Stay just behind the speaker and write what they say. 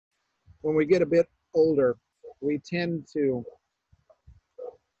when we get a bit older, we tend to,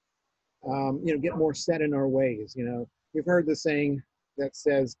 get more set in our ways. You've heard the saying that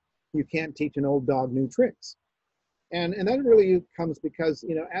says, you can't teach an old dog new tricks. And that really comes because,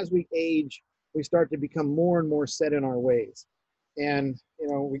 as we age, we start to become more and more set in our ways. And,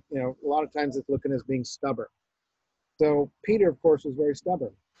 a lot of times it's looking as being stubborn. So Peter, of course, was very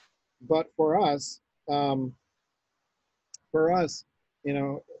stubborn. But um, for us, you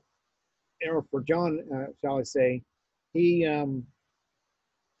know, or for John, shall I say, he um,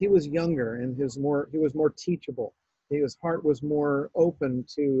 he was younger and he was more teachable. His heart was more open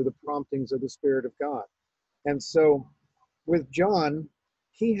to the promptings of the Spirit of God. And so with John,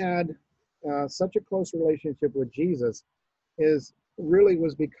 he had such a close relationship with Jesus is really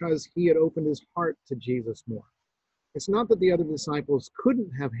was because he had opened his heart to Jesus more. It's not that the other disciples couldn't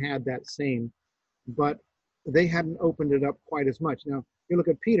have had that same, but they hadn't opened it up quite as much. Now, you look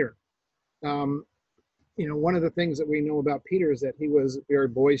at Peter. Um, one of the things that we know about Peter is that he was very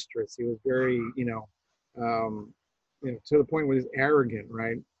boisterous. He was very, to the point where he's arrogant,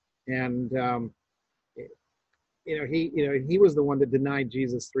 right? And he was the one that denied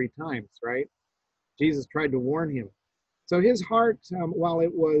Jesus 3 times, right? Jesus tried to warn him. So his heart, while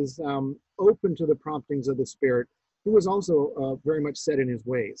it was open to the promptings of the Spirit, he was also very much set in his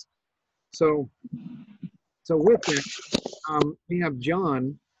ways. So with that, we have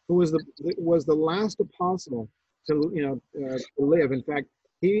John, who was the last apostle to live. In fact,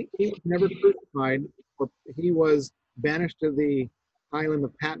 he was never crucified, or he was banished to the island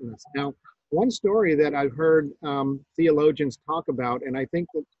of Patmos. Now, one story that I've heard theologians talk about, and I think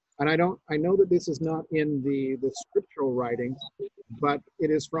that, and I know that this is not in the scriptural writings, but it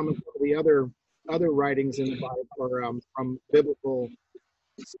is from the other writings in the Bible, or from biblical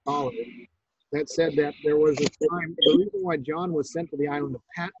scholars, that said that there was a time, the reason why John was sent to the island of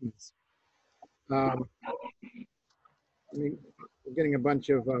Patmos. We're getting a bunch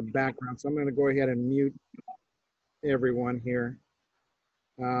of background, so I'm going to go ahead and mute everyone here.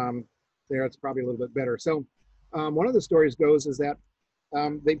 There, it's probably a little bit better. So one of the stories goes is that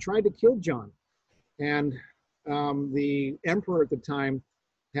they tried to kill John, and the emperor at the time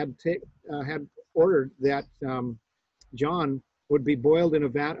had ordered that John would be boiled in a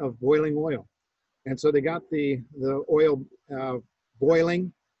vat of boiling oil. And so they got the oil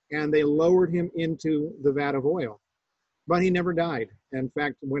boiling, and they lowered him into the vat of oil, but he never died. In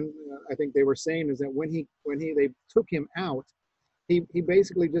fact, when I think they were saying is that when they took him out, he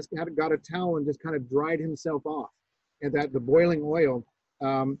basically just got a towel and just kind of dried himself off, and that the boiling oil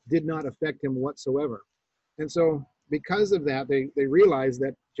did not affect him whatsoever. And so because of that, they realized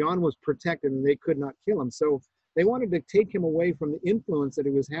that John was protected and they could not kill him. So they wanted to take him away from the influence that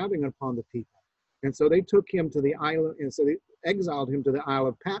he was having upon the people. And so they took him to the island, and so they exiled him to the Isle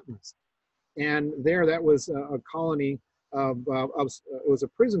of Patmos. And there, that was a colony it was a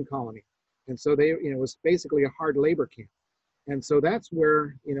prison colony. And so it was basically a hard labor camp. And so that's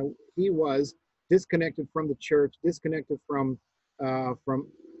where, he was disconnected from the church, disconnected from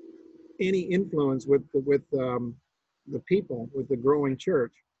any influence with the people, with the growing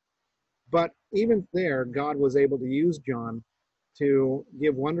church. But even there, God was able to use John to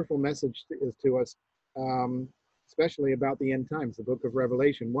give wonderful message to us, especially about the end times. The book of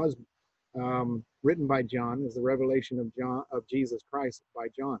Revelation was written by John, is the revelation of Jesus Christ by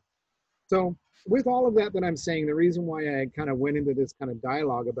John. So with all of that I'm saying, the reason why I kind of went into this kind of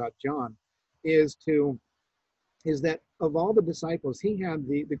dialogue about John is that of all the disciples, he had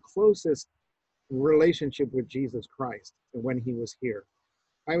the closest relationship with Jesus Christ when he was here.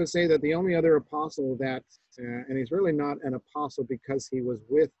 I would say that the only other apostle that, and he's really not an apostle because he was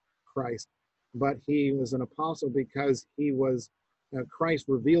with Christ, but he was an apostle because Christ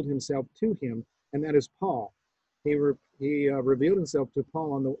revealed himself to him, and that is Paul. He revealed himself to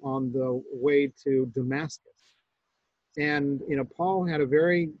Paul on the way to Damascus. And, Paul had a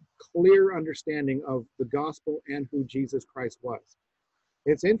very clear understanding of the gospel and who Jesus Christ was.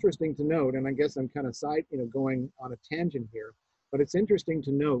 It's interesting to note, and I guess I'm kind of going on a tangent here, but it's interesting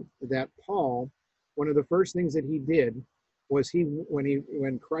to note that Paul, one of the first things that he did was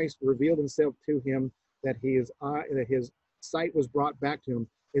when Christ revealed himself to him, that his sight was brought back to him,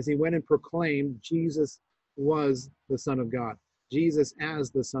 is he went and proclaimed Jesus was the Son of God, Jesus as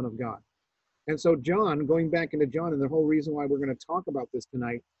the Son of God. And so John, going back into John, and the whole reason why we're going to talk about this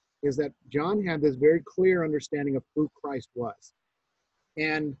tonight is that John had this very clear understanding of who Christ was.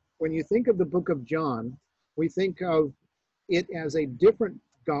 And when you think of the book of John, we think of it as a different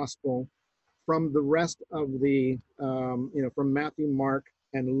gospel from the rest of from Matthew, Mark,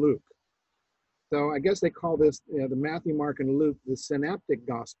 and Luke. So I guess they call this, the Matthew, Mark, and Luke, the synoptic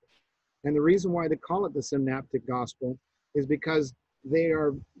gospel. And the reason why they call it the synoptic gospel is because they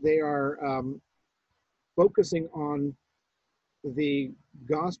are focusing on the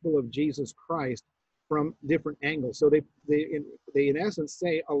gospel of Jesus Christ from different angles. So they in essence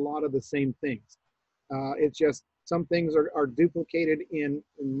say a lot of the same things. It's just some things are duplicated in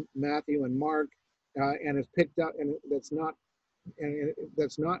Matthew and Mark, and it's picked up, and what's not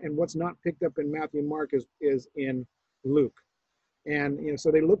picked up in Matthew and Mark is in Luke. And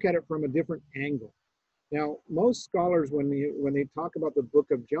so they look at it from a different angle. Now, most scholars, when they talk about the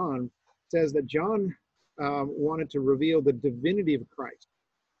book of John, says that John wanted to reveal the divinity of Christ.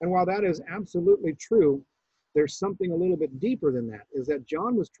 And while that is absolutely true, there's something a little bit deeper than that, is that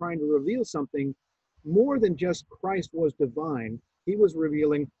John was trying to reveal something more than just Christ was divine. He was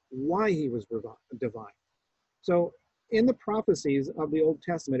revealing why he was divine. So in the prophecies of the Old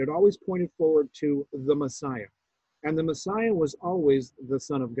Testament, it always pointed forward to the Messiah. And the Messiah was always the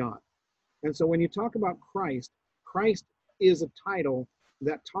Son of God. And so when you talk about Christ, Christ is a title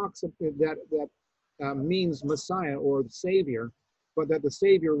that means Messiah or the Savior, but that the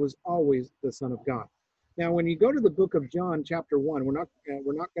Savior was always the Son of God. Now, when you go to the book of John, chapter 1, we're not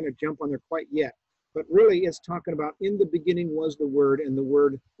going to jump on there quite yet, but really it's talking about in the beginning was the Word, and the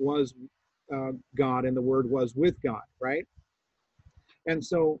Word was God, and the Word was with God, right? And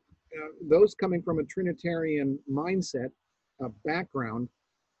so those coming from a Trinitarian mindset, background,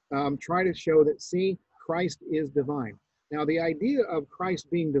 try to show that, see, Christ is divine. Now, the idea of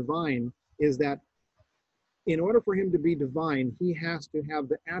Christ being divine is that in order for him to be divine, he has to have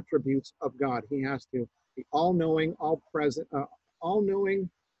the attributes of God. He has to be all-knowing, all-present, all-knowing,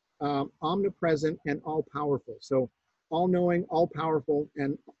 omnipresent, and all-powerful. So all-knowing, all-powerful,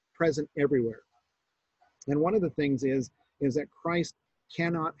 and present everywhere. And one of the things is that Christ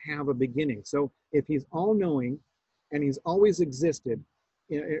cannot have a beginning. So if he's all-knowing and he's always existed,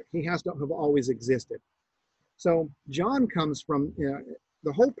 he has to have always existed. So John comes from,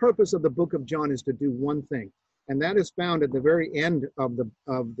 the whole purpose of the book of John is to do one thing, and that is found at the very end of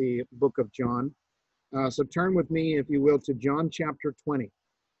the book of John. So turn with me, if you will, to John chapter 20.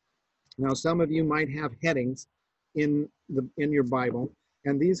 Now, some of you might have headings in your Bible,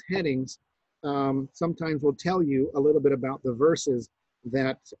 and these headings sometimes will tell you a little bit about the verses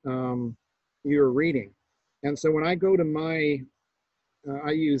that you're reading. And so when I go to my,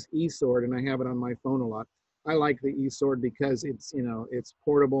 I use eSword, and I have it on my phone a lot. I like the eSword because it's, it's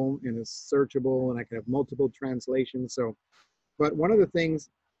portable and it's searchable, and I can have multiple translations. So, but one of the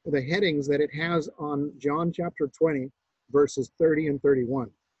things, the headings that it has on John chapter 20, verses 30 and 31.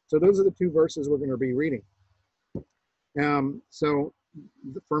 So those are the two verses we're going to be reading. So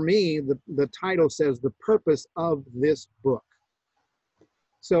for me, the title says the purpose of this book.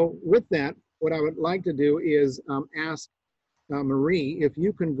 So with that, what I would like to do is ask Marie, if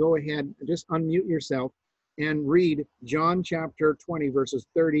you can go ahead, just unmute yourself and read John chapter 20, verses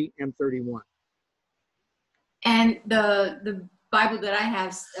 30 and 31. And the Bible that I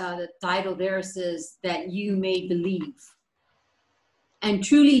have, the title there says that you may believe. And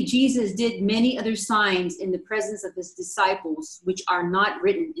truly Jesus did many other signs in the presence of his disciples, which are not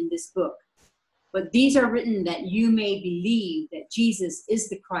written in this book. But these are written that you may believe that Jesus is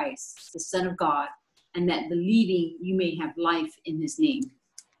the Christ, the Son of God, and that believing you may have life in his name.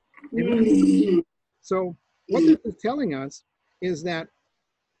 So what this is telling us is that,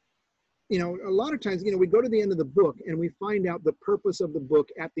 a lot of times, we go to the end of the book and we find out the purpose of the book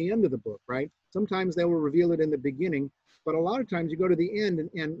at the end of the book, right? Sometimes they will reveal it in the beginning, but a lot of times you go to the end and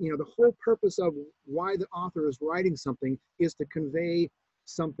the whole purpose of why the author is writing something is to convey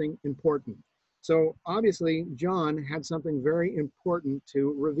something important. So obviously John had something very important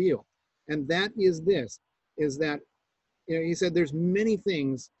to reveal. And that is this, is that, he said there's many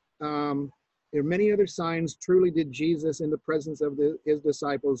things, there are many other signs truly did Jesus in the presence of his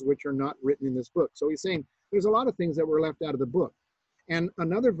disciples, which are not written in this book. So he's saying there's a lot of things that were left out of the book. And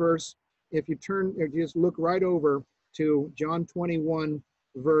another verse, if you just look right over to John 21,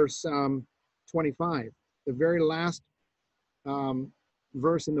 verse 25, the very last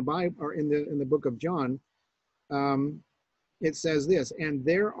verse in the Bible, or in the book of John, it says this, and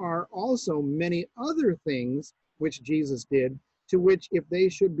there are also many other things which Jesus did, to which if they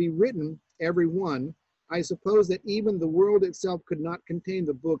should be written, every one, I suppose that even the world itself could not contain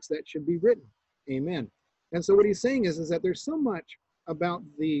the books that should be written. Amen. And so what he's saying is that there's so much about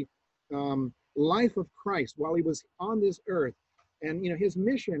the life of Christ while he was on this earth, and his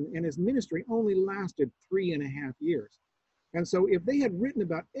mission and his ministry only lasted 3.5 years. And so if they had written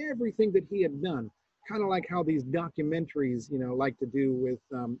about everything that he had done, kind of like how these documentaries, like to do with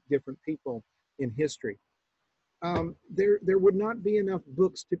different people in history, there would not be enough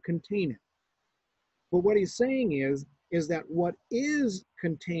books to contain it. But what he's saying is that what is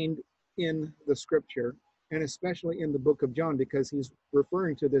contained in the scripture, and especially in the book of John, because he's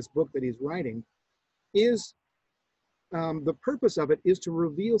referring to this book that he's writing, is the purpose of it is to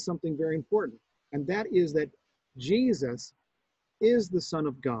reveal something very important. And that is that Jesus is the Son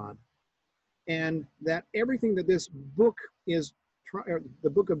of God. And that everything that this book is, the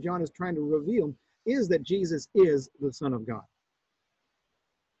book of John is trying to reveal is that Jesus is the Son of God.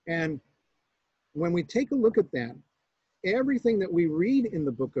 And when we take a look at that, everything that we read in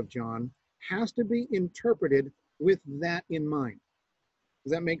the book of John has to be interpreted with that in mind.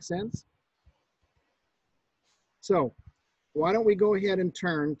 Does that make sense? So why don't we go ahead and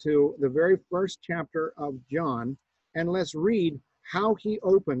turn to the very first chapter of John, and let's read how he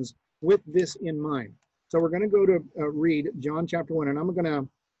opens with this in mind. So we're going to go to read John chapter 1, and I'm going to,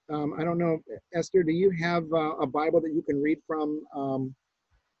 I don't know, Esther, do you have a Bible that you can read from,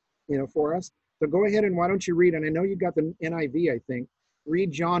 for us? So go ahead and why don't you read, and I know you got the NIV, I think.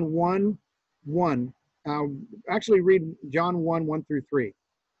 Read John 1:1. Actually read John 1:1 through 3.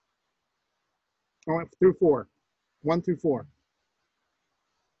 Oh, through 4. 1 through 4.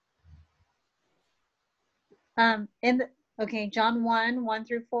 Okay, John 1:1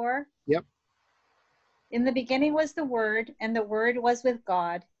 through 4. Yep. In the beginning was the Word, and the Word was with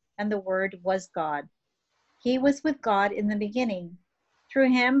God, and the Word was God. He was with God in the beginning. Through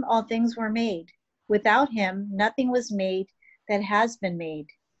him all things were made. Without him nothing was made that has been made.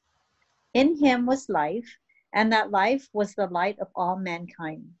 In him was life, and that life was the light of all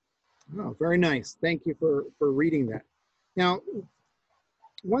mankind. Oh, very nice. Thank you for reading that. Now,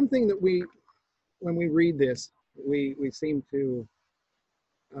 one thing that when we read this, we seem to,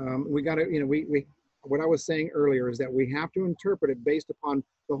 we got to, what I was saying earlier is that we have to interpret it based upon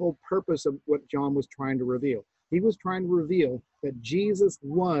the whole purpose of what John was trying to reveal. He was trying to reveal that Jesus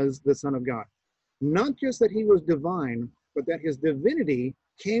was the Son of God. Not just that he was divine, but that his divinity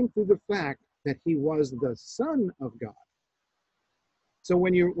came through the fact that he was the Son of God. So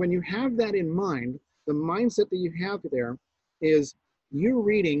when you have that in mind, the mindset that you have there is you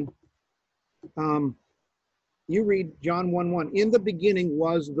read John 1:1. In the beginning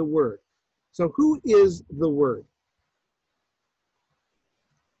was the Word. So who is the Word?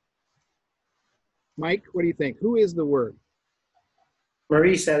 Mike, what do you think? Who is the Word?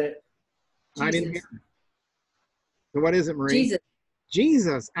 Marie said it. I didn't hear it. So what is it, Marie? Jesus.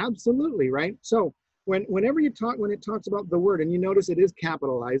 Jesus, absolutely, right? So when it talks about the Word, and you notice it is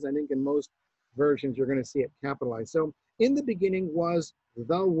capitalized, I think in most versions you're going to see it capitalized. So in the beginning was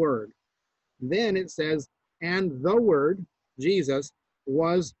the Word. Then it says, and the Word, Jesus,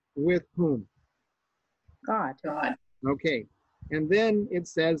 was with whom? God. Okay. And then it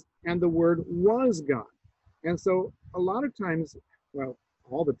says, and the Word was God. And so a lot of times, well,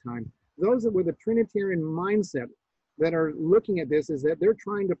 all the time, those that with a Trinitarian mindset that are looking at this is that they're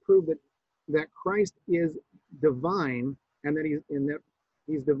trying to prove that Christ is divine, and that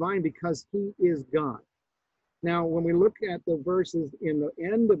he's divine because he is God. Now, when we look at the verses in the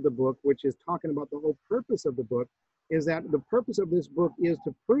end of the book, which is talking about the whole purpose of the book, is that the purpose of this book is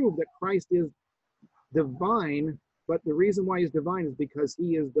to prove that Christ is divine, but the reason why he's divine is because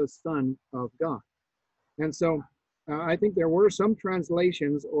he is the Son of God. And so I think there were some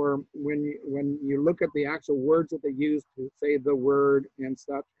translations, or when you look at the actual words that they use to say the Word and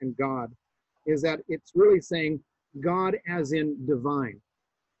such and God, is that it's really saying God as in divine.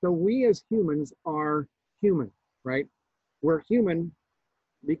 So we as humans are human, right? We're human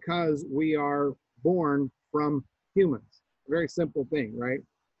because we are born from humans. Very simple thing, right?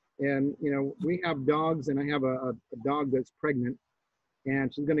 And, we have dogs, and I have a dog that's pregnant,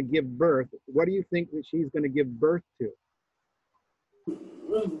 and she's going to give birth. What do you think that she's going to give birth to?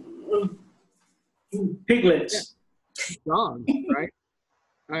 Piglets. Yeah. Dogs, right?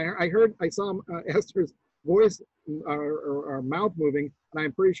 I saw Esther's voice or mouth moving, and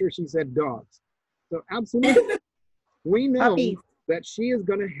I'm pretty sure she said dogs. So absolutely, we know Puppies. that she is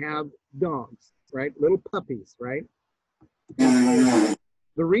going to have dogs, right? Little puppies, right?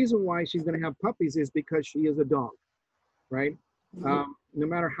 The reason why she's going to have puppies is because she is a dog, right? No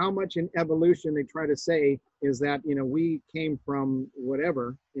matter how much in evolution they try to say is that, we came from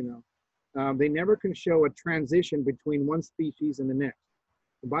whatever, they never can show a transition between one species and the next.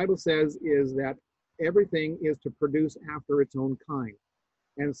 The Bible says is that everything is to produce after its own kind.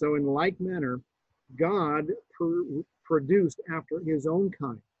 And so in like manner, God produced after his own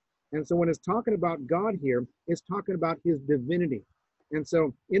kind. And so when it's talking about God here, it's talking about his divinity. And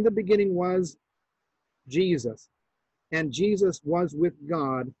so in the beginning was Jesus, and Jesus was with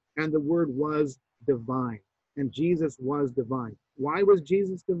God, and the Word was divine. and Jesus was divine. Why was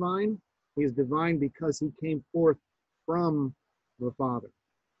Jesus divine? He is divine because he came forth from the Father.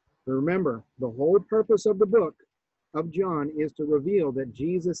 But remember, the whole purpose of the book of John is to reveal that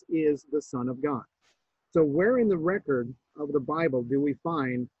Jesus is the Son of God. So where in the record of the Bible do we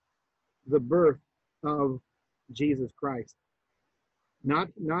find the birth of Jesus Christ? Not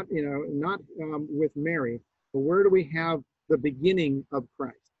with Mary, but where do we have the beginning of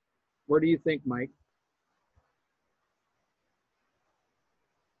Christ? Where do you think, Mike?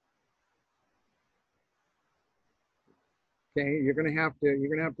 Okay, you're gonna have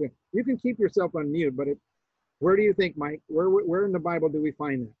to. You can keep yourself on mute, but where do you think, Mike? Where in the Bible do we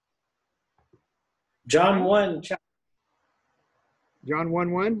find that? John 1. John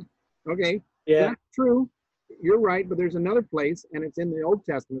 1:1. Okay, Yeah. that's true. You're right, but there's another place, and it's in the Old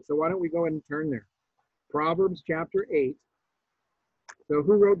Testament. So why don't we go ahead and turn there? Proverbs chapter 8. So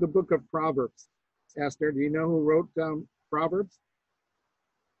who wrote the book of Proverbs? Esther, do you know who wrote Proverbs?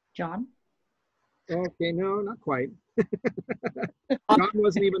 John? Okay, no, not quite. John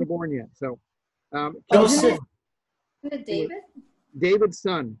wasn't even born yet. So Joseph. Is it David? David's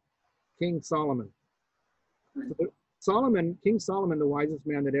son, King Solomon. So King Solomon, the wisest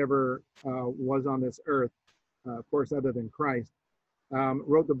man that ever was on this earth, of course, other than Christ,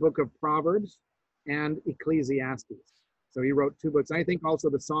 wrote the book of Proverbs and Ecclesiastes. So he wrote 2 books. I think also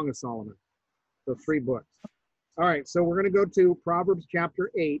the Song of Solomon. So 3 books. All right, so we're going to go to Proverbs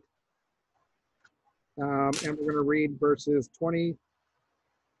chapter 8. And we're going to read verses 20,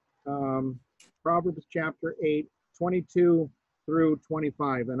 Proverbs chapter 8, 22 through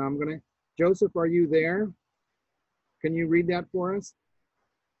 25. And I'm going to, Joseph, are you there? Can you read that for us?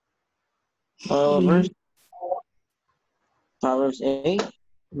 Proverbs 8,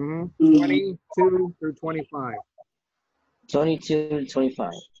 22 through 25. 22 to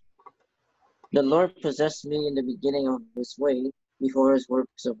 25. The Lord possessed me in the beginning of his way, before his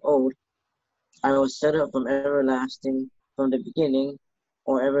works of old. I was set up from everlasting, from the beginning,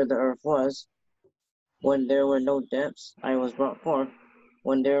 or ever the earth was. When there were no depths, I was brought forth.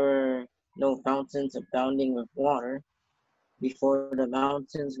 When there were no fountains abounding with water, before the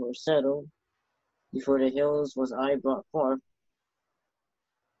mountains were settled, before the hills was I brought forth.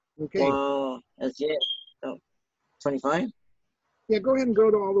 Okay. While as yet, 25? Yeah, go ahead and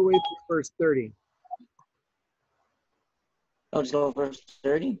go to all the way to verse 30. Oh, just go verse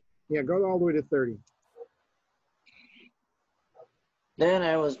 30? Yeah, go all the way to 30. Then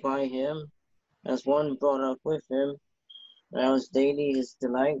I was by him, as one brought up with him, and I was daily his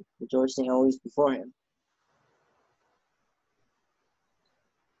delight, rejoicing always before him.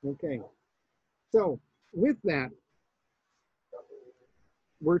 Okay. So with that,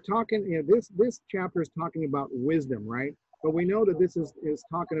 we're talking, this chapter is talking about wisdom, right? But we know that this is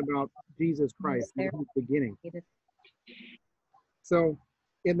talking about Jesus Christ in his beginning. So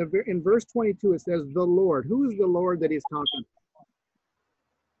in verse 22, it says, the Lord. Who is the Lord that he's talking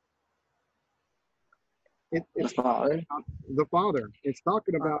about? It's The Father. about the Father. It's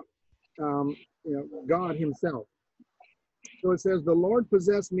talking about God himself. So it says, the Lord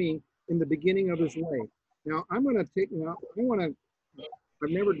possessed me in the beginning of his way. Now I'm going to take, I've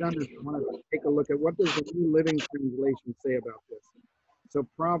never done this. I want to take a look at what does the New Living Translation say about this. So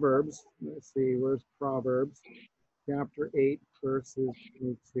Proverbs, let's see, where's Proverbs? Chapter 8, verses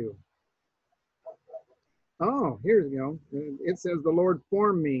 22. Oh, here you go. It says, the Lord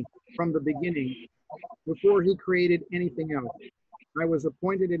formed me from the beginning, before he created anything else. I was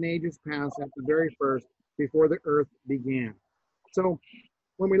appointed in ages past at the very first, before the earth began. So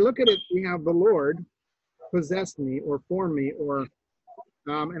when we look at it, we have the Lord possessed me or formed me, or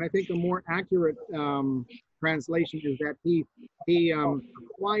and I think a more accurate translation is that he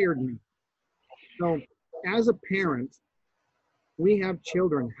acquired me. So as a parent, we have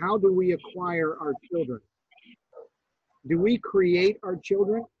children. How do we acquire our children? Do we create our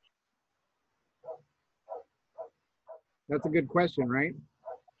children? That's a good question, right?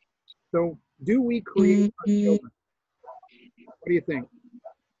 So do we create our children? What do you think?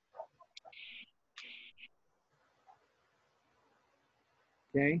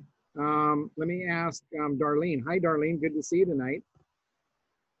 Okay. Let me ask Darlene. Hi, Darlene. Good to see you tonight.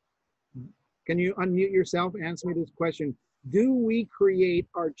 Can you unmute yourself? Answer me this question. Do we create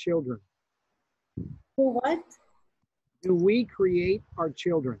our children? Who what? Do we create our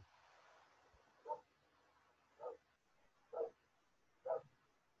children?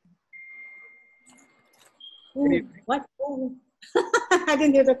 What? Who? I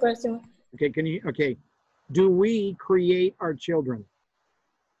didn't hear the question. Okay. Do we create our children?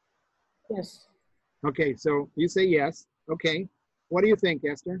 Yes. Okay, so you say yes. Okay. What do you think,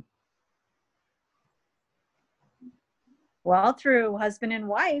 Esther? Well, through husband and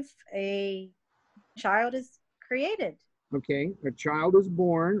wife, a child is created. Okay, a child is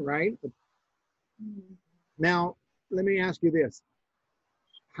born, right? Now, let me ask you this.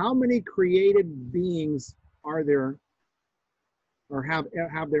 How many created beings are there or have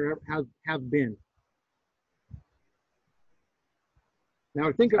been?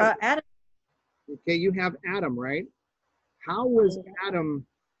 Now think of, Adam, okay, you have Adam, right? How was Adam,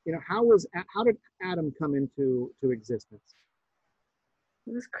 how did Adam come into existence?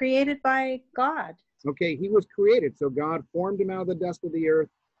 he was created by God. Okay, he was created. So God formed him out of the dust of the earth,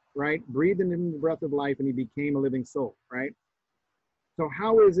 right? Breathed in him the breath of life, and he became a living soul, right? So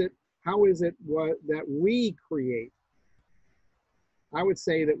how is it that we create? I would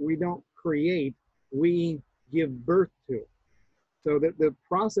say that we don't create, we give birth to. So that the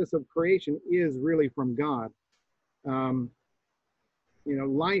process of creation is really from God.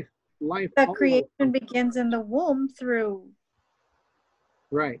 Life. The creation begins in the womb through.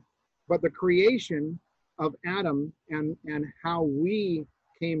 Right. But the creation of Adam and how we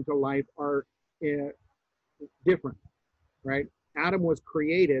came to life are different, right? Adam was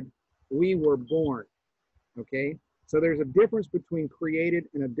created, we were born, okay? So there's a difference between created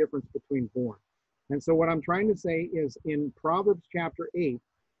and a difference between born. And so what I'm trying to say is in Proverbs chapter 8,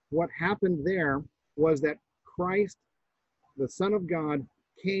 what happened there was that Christ, the Son of God,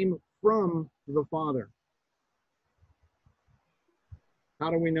 came from the Father. How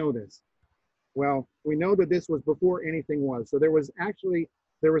do we know this? Well, we know that this was before anything was. So there was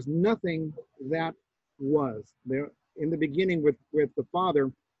nothing that was. There, in the beginning with the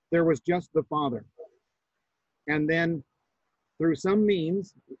Father, there was just the Father. And then through some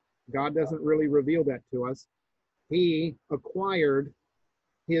means, God doesn't really reveal that to us, he acquired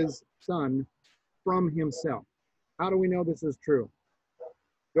his Son from himself. How do we know this is true?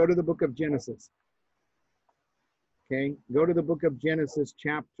 Go to the book of Genesis. Okay, go to the book of Genesis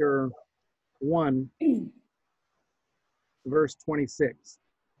chapter 1, verse 26.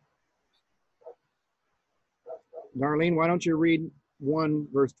 Darlene, why don't you read 1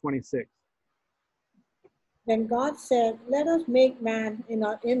 verse 26? Then God said, let us make man in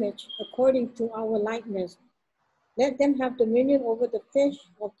our image, according to our likeness. Let them have dominion over the fish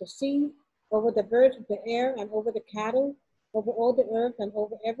of the sea, over the birds of the air, and over the cattle, over all the earth, and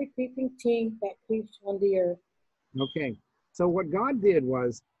over every creeping thing that creeps on the earth. Okay, so what God did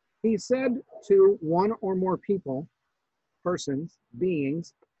was, he said to one or more people, persons,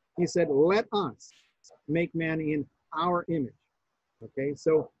 beings, he said, let us make man in our image. Okay,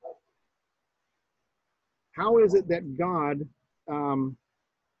 so how is it that God, how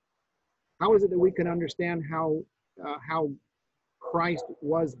is it that we can understand how Christ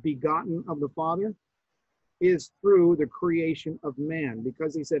was begotten of the Father? Is through the creation of man,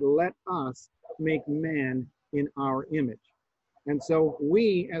 because he said, let us make man in our image. And so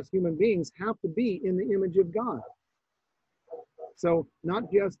we as human beings have to be in the image of God. So not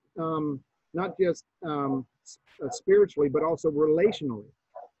just spiritually, but also relationally.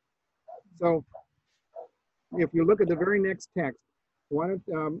 So if you look at the very next text, why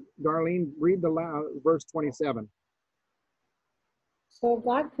don't Darlene read the verse 27. So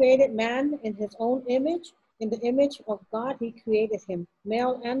God created man in his own image. In the image of God, he created him.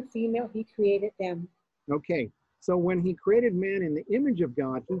 Male and female, he created them. Okay, so when he created man in the image of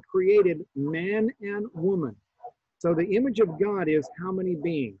God, he created man and woman. So the image of God is how many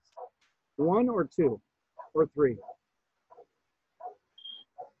beings? 1 or 2 or 3?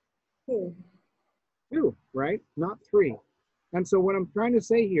 2. 2, right? Not 3. And so what I'm trying to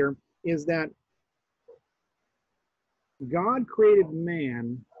say here is that God created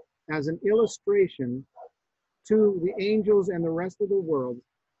man as an illustration to the angels and the rest of the world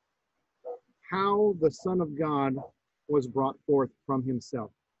how the Son of God was brought forth from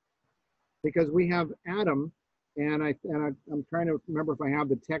himself. Because we have Adam, and I'm trying to remember if I have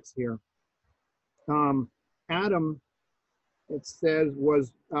the text here. Adam, it says,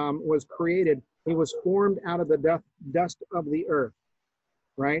 was created. He was formed out of the dust of the earth,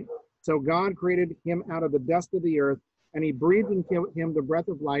 right? So God created him out of the dust of the earth, and he breathed into him the breath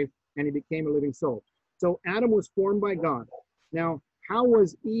of life, and he became a living soul. So Adam was formed by God. Now, how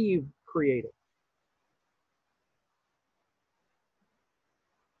was Eve created?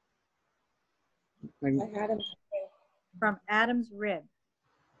 From Adam's rib.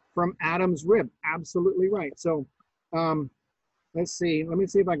 From Adam's rib, absolutely right. So let's see, let me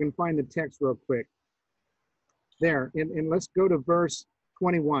see if I can find the text real quick. There, and let's go to verse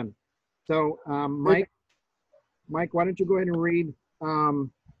 21. So Mike, why don't you go ahead and read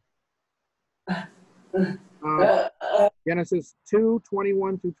Genesis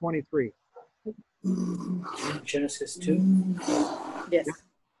 2:21 through 23. Genesis 2. Yes.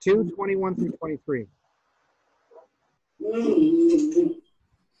 2:21 through 23.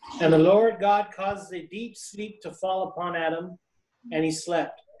 And the Lord God caused a deep sleep to fall upon Adam, and he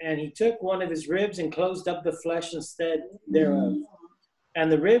slept. And he took one of his ribs and closed up the flesh instead thereof.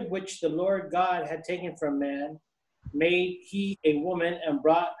 And the rib which the Lord God had taken from man made he a woman and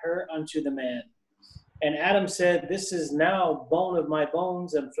brought her unto the man. And Adam said, This is now bone of my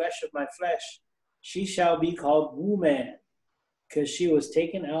bones and flesh of my flesh. She shall be called woman, because she was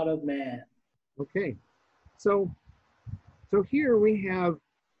taken out of man. Okay. So here we have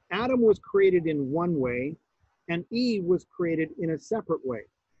Adam was created in one way and Eve was created in a separate way.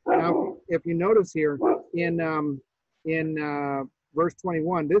 Now, if you notice here in verse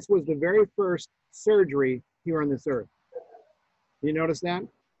 21, this was the very first surgery here on this earth. You notice that?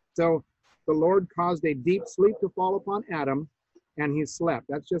 So the Lord caused a deep sleep to fall upon Adam, and he slept.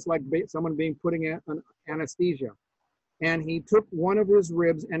 That's just like someone being putting an anesthesia. And he took one of his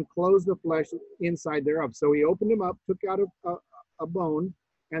ribs and closed the flesh inside thereof. So he opened him up, took out a bone,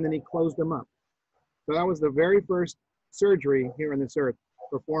 and then he closed them up. So that was the very first surgery here on this earth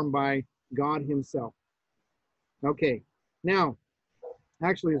performed by God himself. Okay, now,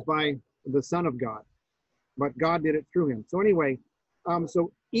 actually it's by the Son of God, but God did it through him. So anyway,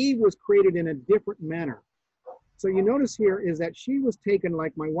 so Eve was created in a different manner. So you notice here is that she was taken,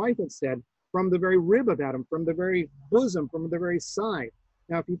 like my wife had said, from the very rib of Adam, from the very bosom, from the very side.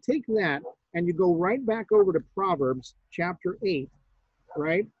 Now, if you take that and you go right back over to Proverbs chapter 8,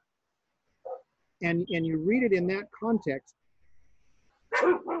 right? And you read it in that context.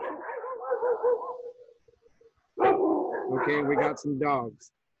 Okay, we got some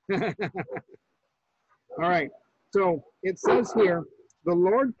dogs. All right, so it says here, the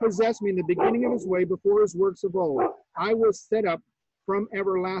Lord possessed me in the beginning of his way before his works of old. I was set up from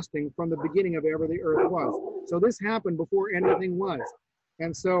everlasting, from the beginning of ever the earth was. So this happened before anything was.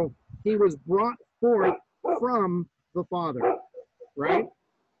 And so he was brought forth from the Father, right?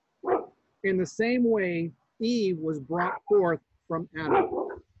 In the same way, Eve was brought forth from Adam.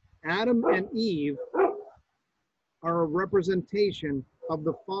 Adam and Eve are a representation of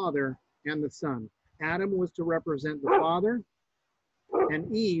the Father and the Son. Adam was to represent the Father,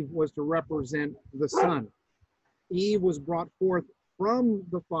 and Eve was to represent the Son. Eve was brought forth from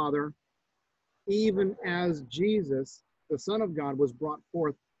the Father, even as Jesus, the Son of God, was brought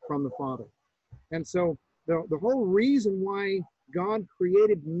forth from the Father. And so the whole reason why God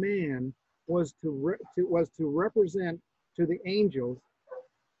created man was to represent to the angels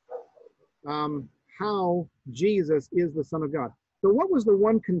how Jesus is the Son of God. So what was the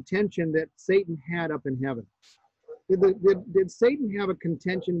one contention that Satan had up in heaven? Did Satan have a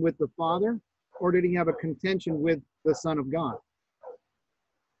contention with the Father, or did he have a contention with the Son of God?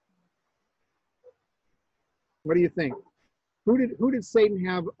 What do you think? Who did Satan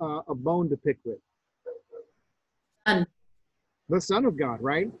have a bone to pick with? Son. The Son of God,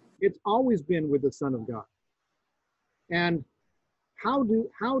 right? It's always been with the Son of God. And how did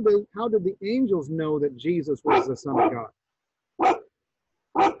the angels know that Jesus was the Son of God?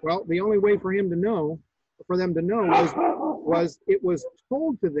 Well, the only way for them to know was it was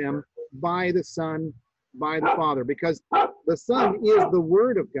told to them by the Son, by the Father, because the Son is the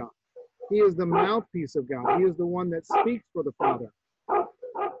Word of God. He is the mouthpiece of God. He is the one that speaks for the Father.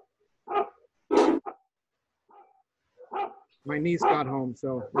 My niece got home,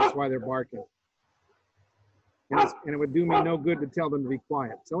 so that's why they're barking. And it would do me no good to tell them to be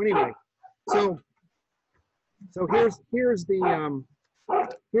quiet. So anyway, so here's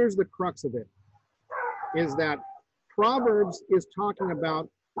the crux of it, is that Proverbs is talking about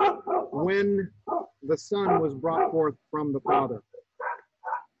when the Son was brought forth from the Father.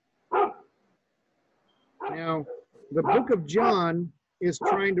 Now, the book of John is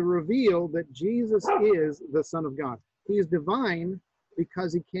trying to reveal that Jesus is the Son of God. He is divine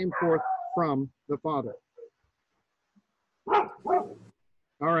because he came forth from the Father. All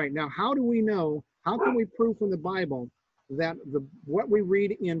right, now how do we know, how can we prove from the Bible that what we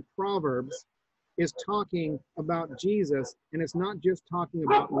read in Proverbs is talking about Jesus and it's not just talking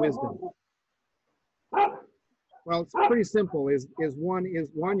about wisdom? Well, it's pretty simple. Is one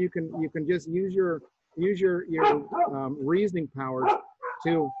you can just use your reasoning powers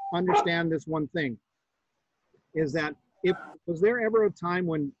to understand this one thing, is that was there ever a time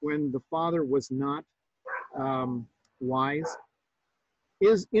when the Father was not wise?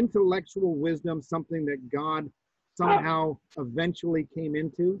 Is intellectual wisdom something that God somehow eventually came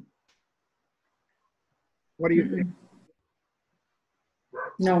into? What do you think?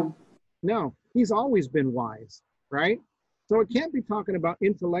 No. No, he's always been wise, right? So it can't be talking about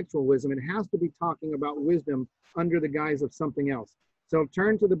intellectual wisdom. It has to be talking about wisdom under the guise of something else. So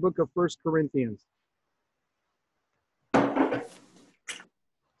turn to the book of 1 Corinthians. So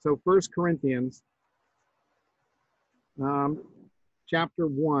 1 Corinthians chapter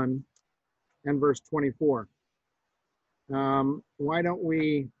 1 and verse 24. Why don't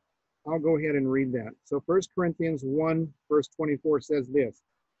we, I'll go ahead and read that. So 1 Corinthians 1 verse 24 says this.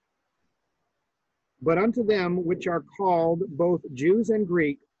 But unto them which are called, both Jews and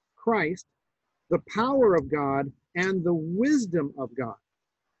Greek, Christ, the power of God and the wisdom of God.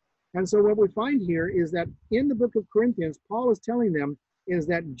 And so what we find here is that in the book of Corinthians, Paul is telling them is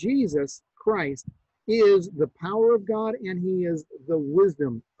that Jesus Christ is the power of God and he is the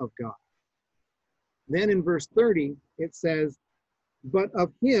wisdom of God. Then in verse 30, it says, but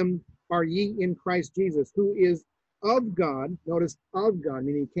of him are ye in Christ Jesus, who is of God, notice of God,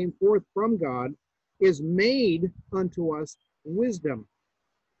 meaning he came forth from God, is made unto us wisdom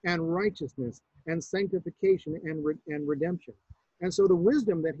and righteousness and sanctification and redemption. And so the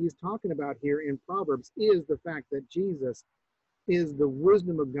wisdom that he's talking about here in Proverbs is the fact that Jesus is the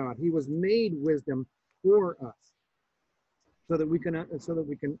wisdom of God. He was made wisdom for us so that we can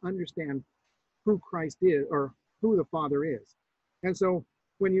understand who Christ is or who the Father is. And so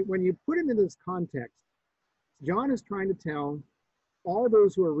when you put it into this context, John is trying to tell all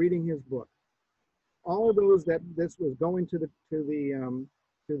those who are reading his book, all those that this was going to the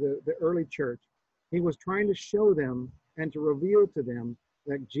early church, he was trying to show them and to reveal to them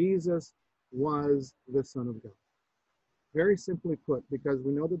that Jesus was the Son of God. Very simply put, because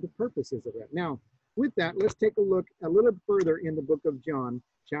we know that the purpose is of that. Now, with that, let's take a look a little further in the book of John,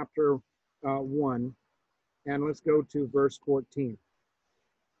 chapter 1, and let's go to verse 14.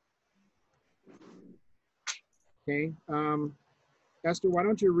 Okay, Esther, why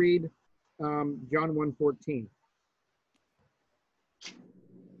don't you read John 1:14?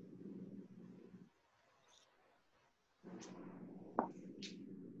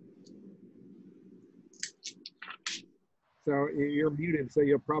 So you're muted, so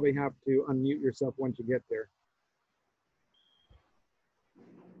you'll probably have to unmute yourself once you get there.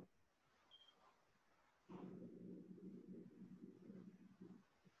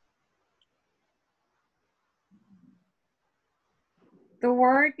 The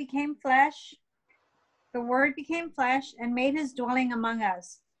Word became flesh. The Word became flesh and made his dwelling among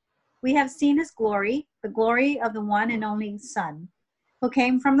us. We have seen his glory, the glory of the one and only Son, who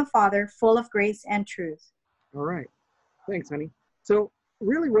came from the Father, full of grace and truth. All right. Thanks, honey. So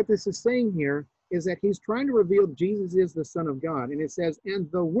really what this is saying here is that he's trying to reveal Jesus is the Son of God. And it says,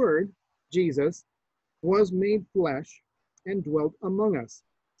 and the Word, Jesus, was made flesh and dwelt among us.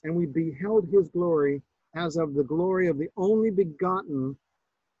 And we beheld his glory as of the glory of the only begotten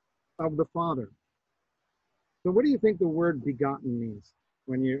of the Father. So what do you think the word begotten means?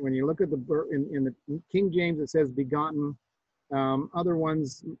 When you look at in the King James, it says begotten. Other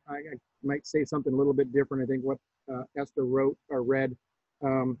ones, I might say something a little bit different. I think what Esther wrote or read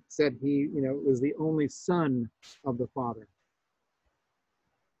said he, was the only son of the Father.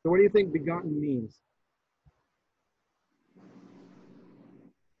 So what do you think begotten means?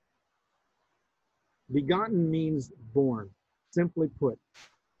 Begotten means born. Simply put,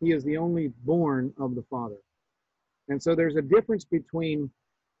 he is the only born of the Father. And so there's a difference between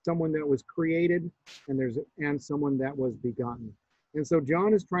someone that was created and someone that was begotten. And so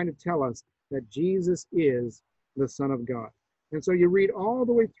John is trying to tell us that Jesus is the Son of God. And so you read all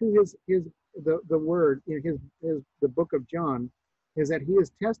the way through the word in the book of John, is that he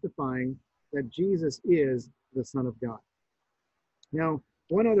is testifying that Jesus is the Son of God. Now,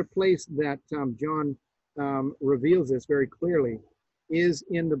 one other place that John reveals this very clearly is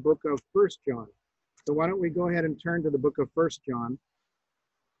in the book of 1 John. So why don't we go ahead and turn to the book of 1 John.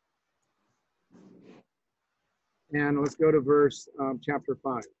 And let's go to verse chapter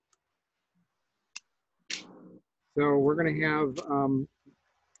 5. So we're going to have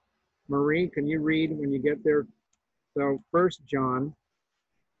Marie, can you read when you get there? So 1 John,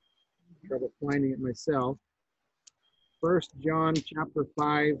 trouble finding it myself. 1 John chapter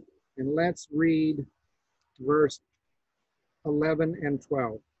 5, and let's read verse 11 and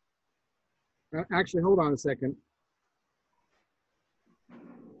 12. Actually, hold on a second.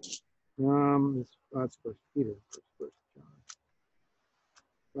 That's 1 Peter, 1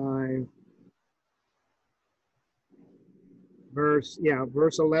 John 5. Verse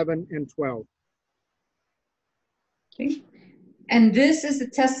 11 and 12. Okay. And this is the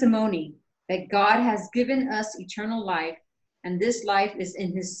testimony that God has given us eternal life, and this life is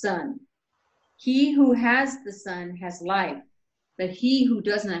in his Son. He who has the Son has life, but he who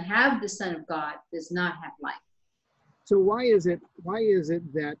does not have the Son of God does not have life. So why is it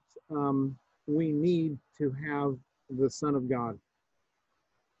that we need to have the Son of God?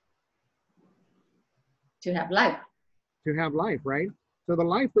 To have life. To have life, right? So the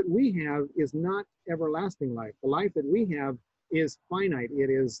life that we have is not everlasting life. The life that we have is finite. It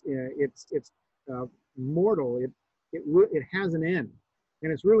is it's mortal. It has an end,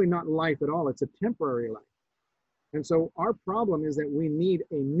 and it's really not life at all. It's a temporary life. And so our problem is that we need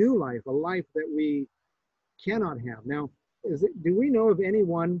a new life, a life that we cannot have. Now, do we know of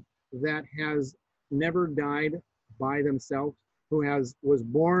anyone that has never died by themselves, who was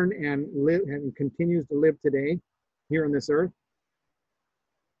born and live and continues to live today here on this earth?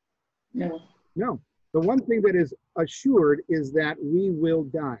 No. No. The one thing that is assured is that we will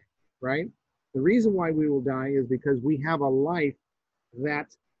die, right? The reason why we will die is because we have a life that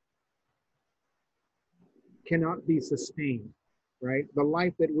cannot be sustained, right? The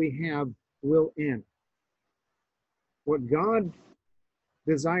life that we have will end. What God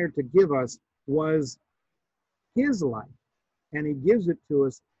desired to give us was his life, and he gives it to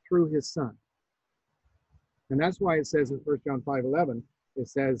us through his Son. And that's why it says in 1 John 5:11, it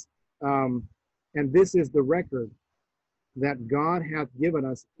says, and this is the record, that God hath given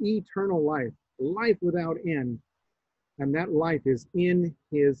us eternal life, life without end, and that life is in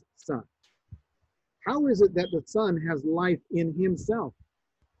his Son. How is it that the Son has life in himself?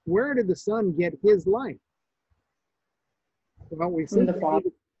 Where did the Son get his life? Well, we From the Father.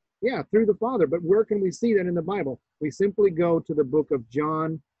 Yeah, through the Father. But where can we see that in the Bible? We simply go to the book of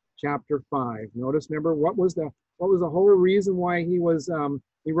John, chapter 5. Notice, remember, what was the whole reason why he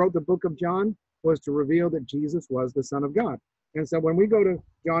wrote the book of John? Was to reveal that Jesus was the Son of God. And so when we go to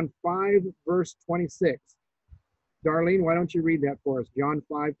John 5, verse 26, Darlene, why don't you read that for us? John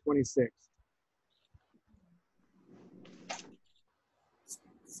 5:26.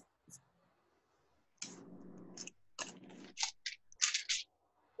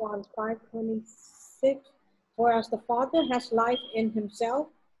 John 5:26. For as the Father has life in himself,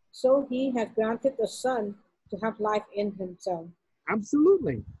 so he has granted the Son to have life in himself.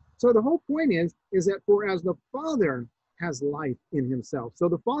 Absolutely. So the whole point is that for as the Father has life in himself. So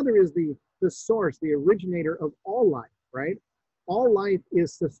the Father is the source, the originator of all life, right? All life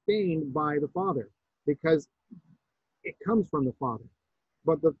is sustained by the Father because it comes from the Father.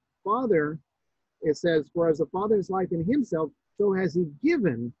 But the Father, it says, for as the Father has life in himself, so has he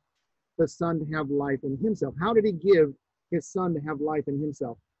given the Son to have life in himself. How did he give his Son to have life in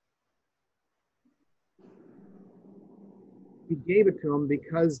himself? He gave it to him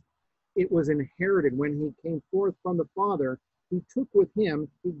because it was inherited. When he came forth from the Father, he took with him,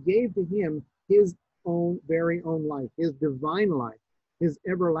 he gave to him his own very own life, his divine life, his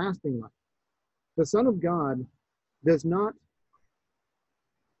everlasting life. The Son of God is not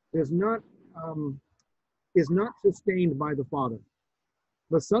sustained by the Father.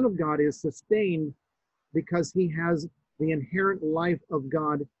 The Son of God is sustained because he has the inherent life of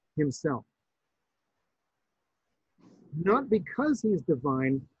God himself. Not because he's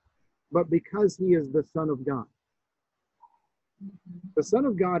divine, but because he is the Son of God. The Son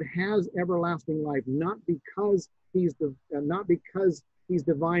of God has everlasting life, not because he's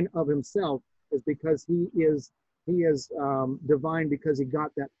divine of himself, is because he is divine because he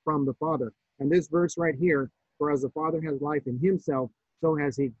got that from the Father. And this verse right here, for as the Father has life in himself, so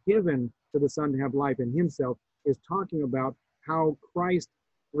has he given to the Son to have life in himself, is talking about how Christ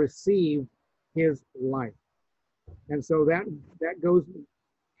received his life. And so that goes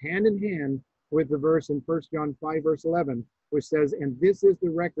hand in hand with the verse in 1 John 5, verse 11, which says, and this is the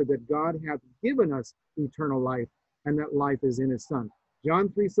record that God hath given us eternal life, and that life is in his Son. John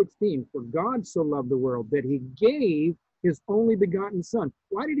 3:16, for God so loved the world that he gave his only begotten Son.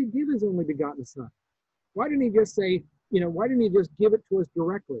 Why did he give his only begotten Son? Why didn't he just say, why didn't he just give it to us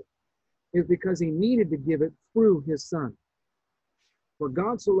directly? It's because he needed to give it through his Son. For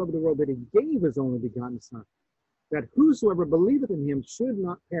God so loved the world that he gave his only begotten Son, that whosoever believeth in him should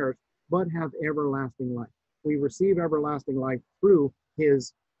not perish, but have everlasting life. We receive everlasting life through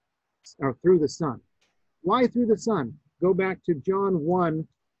through the Son. Why through the Son? Go back to John 1,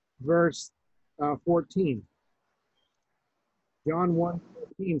 verse 14. John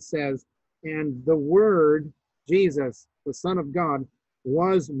 1:14 says, and the Word, Jesus, the Son of God,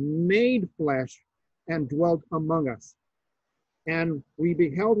 was made flesh and dwelt among us. And we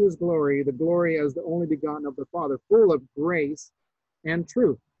beheld his glory, the glory as the only begotten of the Father, full of grace and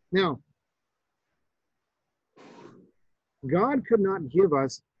truth. Now, God could not give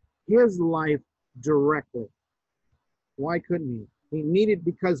us his life directly. Why couldn't he? He needed,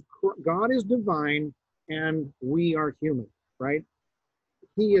 because God is divine and we are human, right?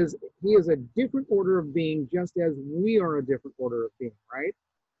 he is a different order of being, just as we are a different order of being, right?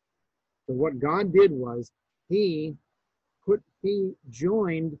 So what God did was he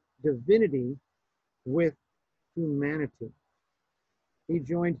joined divinity with humanity. He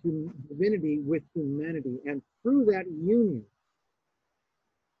joined divinity with humanity, and through that union,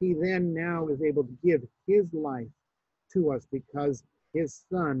 he then now is able to give his life to us because his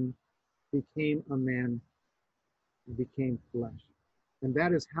son became a man, became flesh. And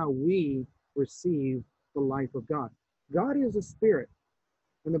that is how we receive the life of God. God is a spirit.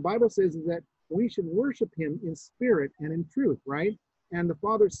 And the Bible says that we should worship him in spirit and in truth, right? And the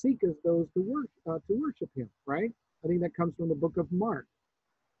Father seeketh those to worship him, right? I think that comes from the book of Mark,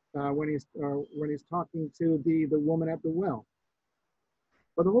 when he's talking to the woman at the well.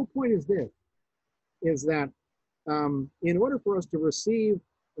 But the whole point is this, is that in order for us to receive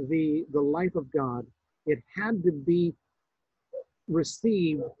the life of God, it had to be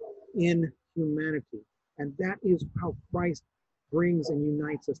received in humanity. And that is how Christ brings and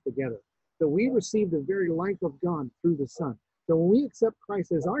unites us together. So we receive the very life of God through the Son. So when we accept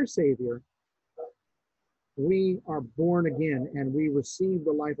Christ as our Savior, we are born again and we receive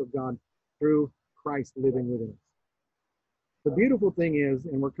the life of God through Christ living within us. The beautiful thing is,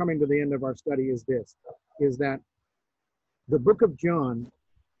 and we're coming to the end of our study, is this, is that the book of John,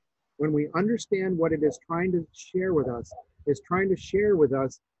 when we understand what it is trying to share with us, is trying to share with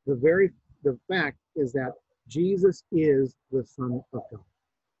us the fact is that Jesus is the Son of God.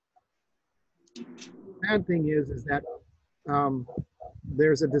 The bad thing is that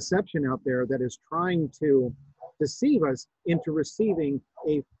there's a deception out there that is trying to deceive us into receiving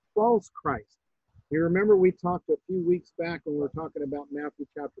a false Christ. You remember we talked a few weeks back when we were talking about Matthew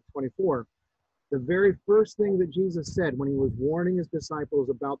chapter 24. The very first thing that Jesus said when he was warning his disciples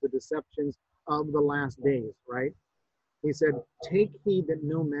about the deceptions of the last days, right? He said, take heed that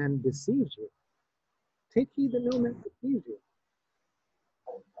no man deceives you. Take heed that no man deceives you.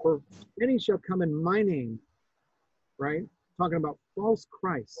 For many shall come in my name, right? Talking about false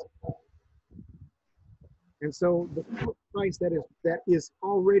Christ. And so the false Christ that is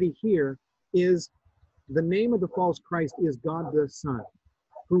already here is, the name of the false Christ is God the Son,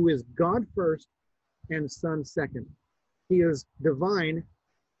 who is God first and Son second. He is divine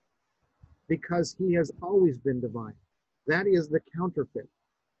because he has always been divine. That is the counterfeit.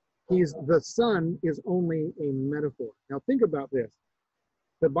 The Son is only a metaphor. Now think about this.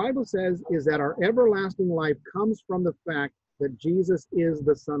 The Bible says is that our everlasting life comes from the fact that Jesus is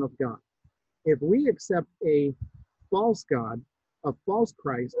the Son of God. If we accept a false God, a false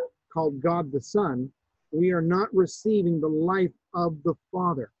Christ called God the Son, we are not receiving the life of the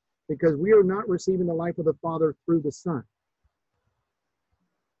Father, because we are not receiving the life of the Father through the Son.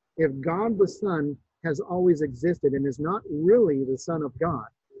 If God the Son has always existed and is not really the Son of God,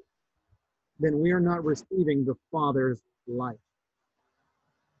 then we are not receiving the Father's life.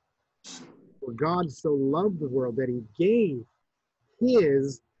 For God so loved the world that he gave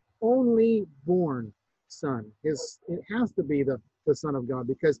his only born Son. It has to be the Son of God,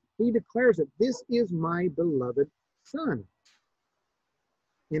 because he declares that this is my beloved Son,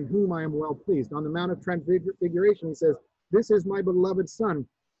 in whom I am well pleased. On the Mount of Transfiguration, he says, this is my beloved Son,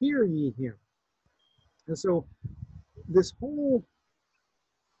 hear ye him. And so the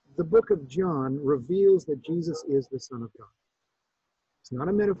book of John reveals that Jesus is the Son of God. It's not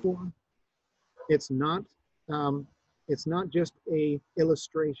a metaphor. It's not just a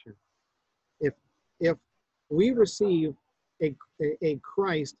illustration. If we receive a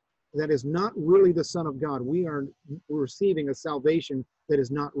Christ that is not really the Son of God, we are receiving a salvation that is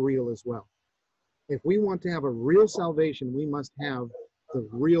not real as well. If we want to have a real salvation, we must have the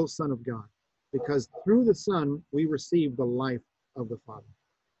real Son of God, because through the Son, we receive the life of the Father.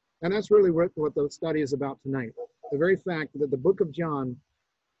 And that's really what the study is about tonight. The very fact that the book of John,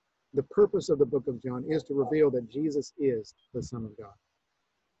 the purpose of the book of John is to reveal that Jesus is the Son of God.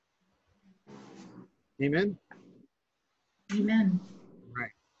 Amen? Amen.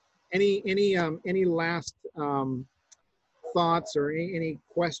 Right. Any last thoughts or any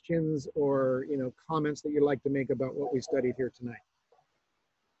questions or comments that you'd like to make about what we studied here tonight?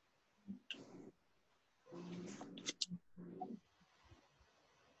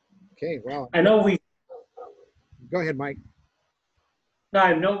 Okay, well, I know we. Go ahead, Mike. No,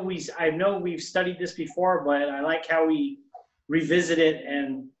 I know we've studied this before, but I like how we revisit it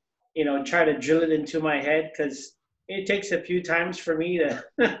and try to drill it into my head, because it takes a few times for me to.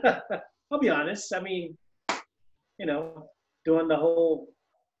 I'll be honest. I mean, doing the whole.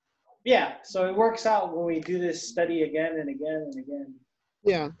 Yeah, so it works out when we do this study again and again and again.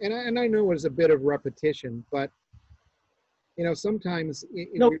 Yeah, and I know it's a bit of repetition, but you know, sometimes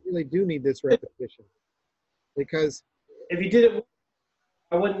No. we really do need this repetition because If you did it,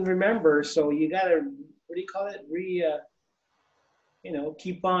 I wouldn't remember. So you gotta, what do you call it? You know,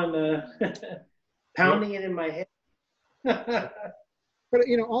 keep on pounding it in my head. but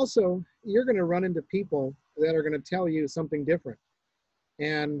you know, also you're going to run into people that are going to tell you something different,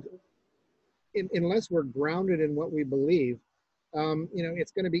 and unless we're grounded in what we believe, you know,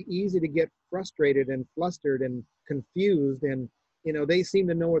 it's going to be easy to get frustrated and flustered and confused, and you know, they seem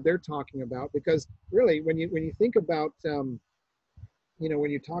to know what they're talking about because really, when you think about you know,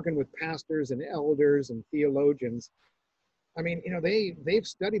 when you're talking with pastors and elders and theologians, I mean, you know, they've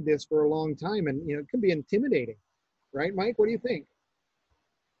studied this for a long time, and you know, it can be intimidating, right, Mike? What do you think?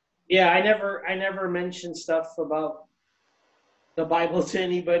 Yeah, I never mention stuff about the Bible to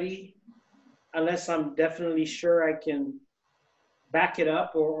anybody unless I'm definitely sure I can back it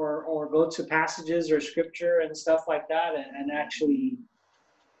up or go to passages or scripture and stuff like that and actually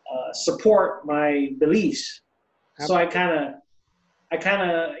support my beliefs. So I kind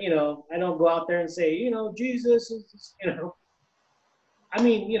of, you know, I don't go out there and say, you know, Jesus is, you know, I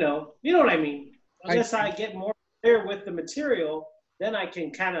mean, you know what I mean. Unless I get more clear with the material, then I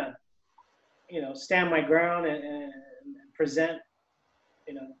can kind of, you know, stand my ground and present,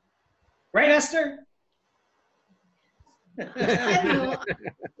 you know, right, Esther? I don't know.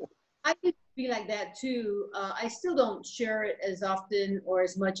 I used to be like that too. I still don't share it as often or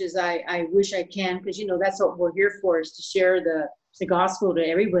as much as I wish I can, because you know that's what we're here for, is to share the gospel to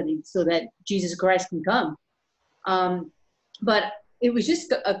everybody so that Jesus Christ can come. But it was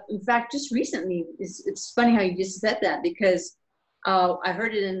just, in fact, just recently. It's funny how you just said that, because I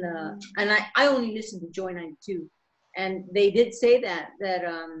heard it and I only listened to Joy 92, and they did say that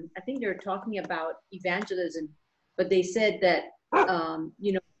I think they were talking about evangelism, but they said that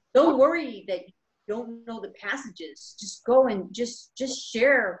you know, don't worry that you don't know the passages. Just go and just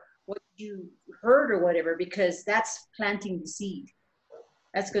share what you heard or whatever, because that's planting the seed.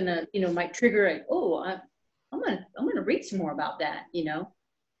 That's gonna, you know, might trigger it. Oh, I'm gonna read some more about that, you know,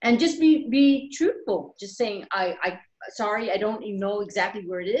 and just be truthful. Just saying, sorry, I don't even know exactly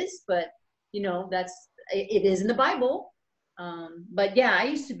where it is, but you know, it is in the Bible. But yeah, I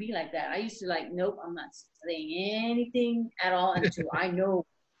used to be like that. I used to like, nope, I'm not saying anything at all until I know.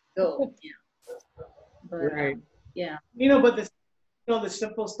 Go, yeah. But Right. yeah. You know, but the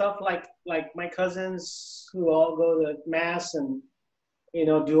simple stuff like my cousins who all go to mass and, you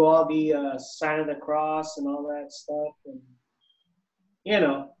know, do all the sign of the cross and all that stuff, and you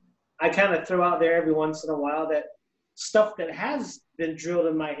know, I kind of throw out there every once in a while that stuff that has been drilled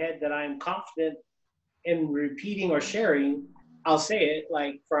in my head that I'm confident in repeating or sharing. I'll say it,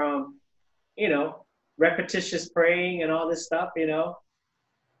 like from, you know, repetitious praying and all this stuff. You know,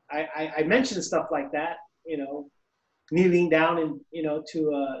 I mention stuff like that. You know, kneeling down and, you know,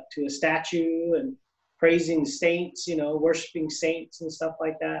 to a statue and praising saints, you know, worshiping saints and stuff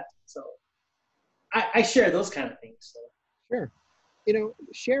like that. So I share those kind of things. So. Sure. You know,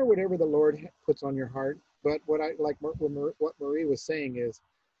 share whatever the Lord puts on your heart. But what I like, what Marie was saying is,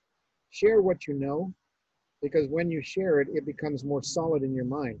 share what you know, because when you share it, it becomes more solid in your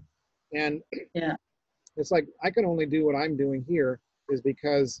mind. And Yeah. it's like, I can only do what I'm doing here is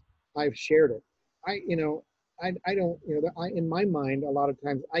because I've shared it. I don't, you know, in my mind, a lot of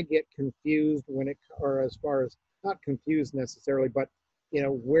times I get confused or as far as, not confused necessarily, but, you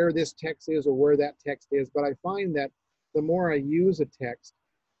know, where this text is or where that text is. But I find that the more I use a text,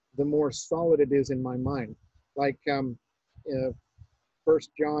 the more solid it is in my mind. Like 1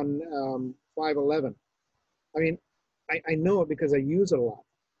 John 5:11. I mean, I know it because I use it a lot.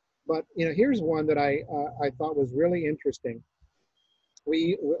 But you know, here's one that I thought was really interesting.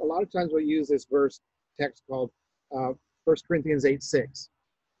 A lot of times we use this verse text called 1 Corinthians 8:6,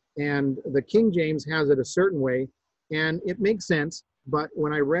 and the King James has it a certain way, and it makes sense. But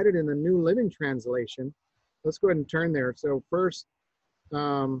when I read it in the New Living Translation, let's go ahead and turn there. So first,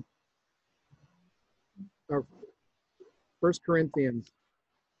 1 Corinthians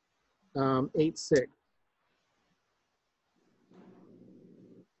 8:6.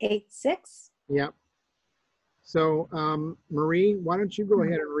 8:6. Yep. So Marie, why don't you go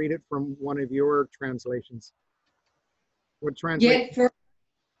ahead and read it from one of your translations? What translation? Yet for,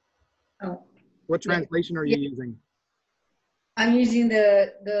 oh, What translation are you using? I'm using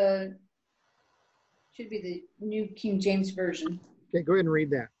the should be the New King James Version. Okay, go ahead and read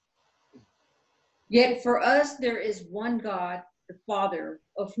that. Yet for us there is one God, the Father,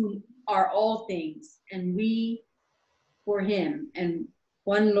 of whom are all things, and we for him, and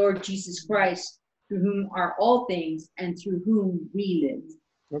one Lord Jesus Christ, through whom are all things, and through whom we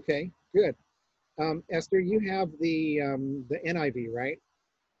live. Okay, good. Esther, you have the NIV, right?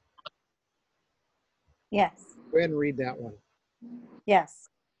 Yes. Go ahead and read that one. Yes.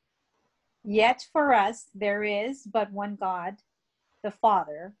 Yet for us there is but one God, the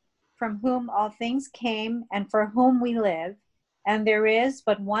Father, from whom all things came and for whom we live, and there is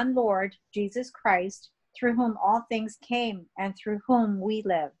but one Lord, Jesus Christ, through whom all things came and through whom we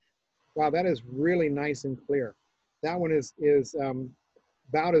live. Wow, that is really nice and clear. That one is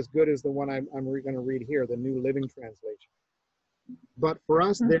about as good as the one I'm going to read here, the New Living Translation. But for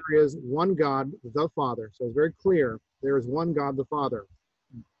us, there is one God, the Father. So it's very clear. There is one God, the Father,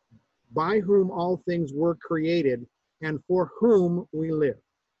 by whom all things were created and for whom we live.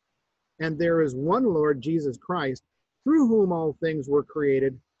 And there is one Lord, Jesus Christ, through whom all things were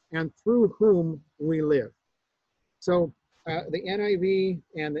created and through whom we live. So the NIV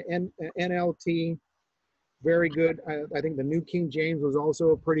and the NLT, very good. I think the New King James was also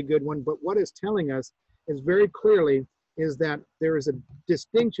a pretty good one. But what it's telling us is very clearly is that there is a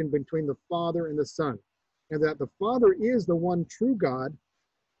distinction between the Father and the Son, and that the Father is the one true God,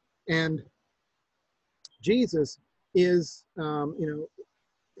 and Jesus is,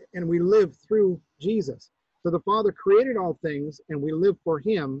 and we live through Jesus. So the Father created all things, and we live for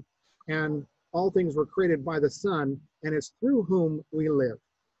Him, and all things were created by the Son, and it's through whom we live.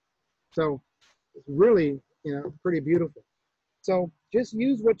 So it's really, pretty beautiful. So just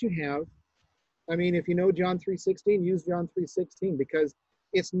use what you have. I mean, if you know John 3:16, use John 3:16, because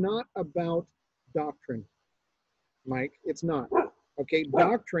it's not about doctrine, Mike. It's not. Okay,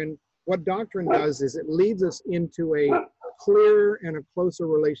 doctrine, what doctrine does is it leads us into a clearer and a closer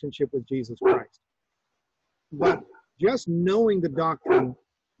relationship with Jesus Christ. But just knowing the doctrine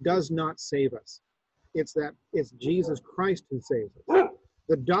does not save us. It's Jesus Christ who saves us.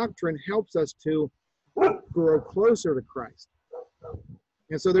 The doctrine helps us to grow closer to Christ.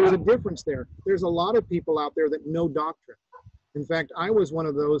 And so there's a difference there. There's a lot of people out there that know doctrine. In fact, I was one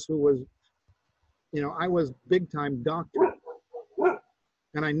of those who was, I was big time doctrine.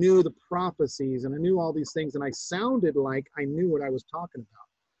 And I knew the prophecies and I knew all these things, and I sounded like I knew what I was talking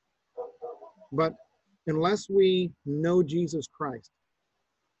about. But unless we know Jesus Christ,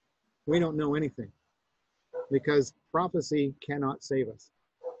 we don't know anything, because prophecy cannot save us.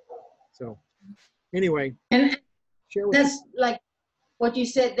 So anyway, And share with that's like what you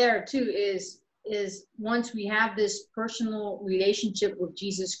said there too, is once we have this personal relationship with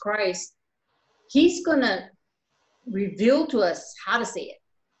Jesus Christ, He's gonna reveal to us how to say it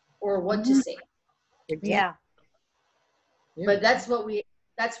or what to say. Exactly. Yeah. But that's what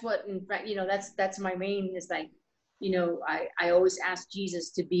in fact, that's my main, is like, I always ask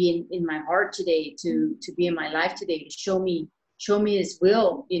Jesus to be in my heart today, to be in my life today, to show me His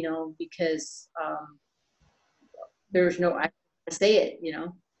will, because there's no, I can't say it,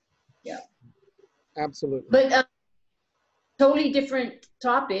 Yeah. Absolutely. But totally different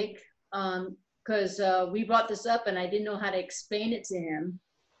topic, because we brought this up and I didn't know how to explain it to him.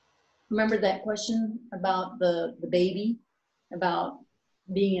 Remember that question about the baby, about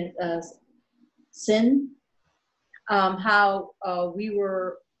being a sin, how we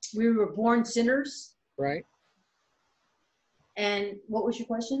were born sinners. Right. And what was your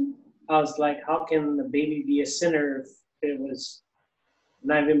question? I was like, how can the baby be a sinner if it was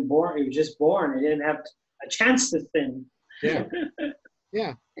not even born? It was just born. It didn't have a chance to sin. Yeah.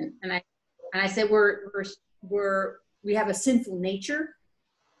 Yeah. And I said we have a sinful nature.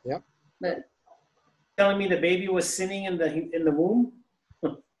 Yep. But Telling me the baby was sinning in the womb?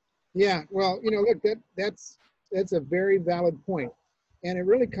 Yeah. Well, look, that's a very valid point, and it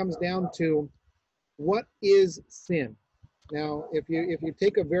really comes down to what is sin. Now, if you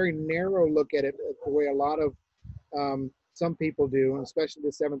take a very narrow look at it, the way a lot of some people do, and especially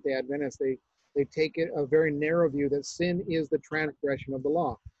the Seventh-day Adventists, they take it a very narrow view that sin is the transgression of the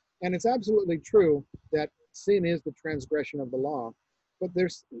law. And it's absolutely true that sin is the transgression of the law, but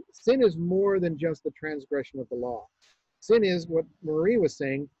sin is more than just the transgression of the law. Sin is, what Marie was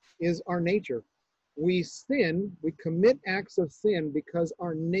saying, is our nature. We sin, we commit acts of sin because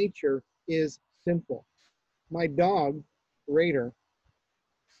our nature is sinful. My dog, Raider,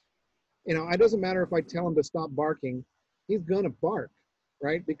 it doesn't matter if I tell him to stop barking, he's gonna bark,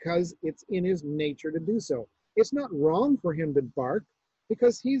 right? Because it's in his nature to do so. It's not wrong for him to bark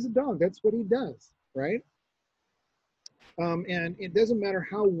because he's a dog. That's what he does, right? And it doesn't matter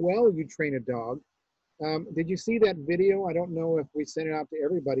how well you train a dog. Did you see that video? I don't know if we sent it out to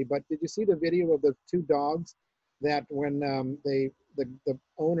everybody, but did you see the video of the two dogs that when the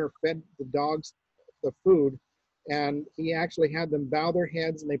owner fed the dogs the food, and he actually had them bow their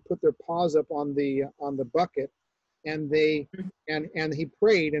heads and they put their paws up on the bucket, and they and he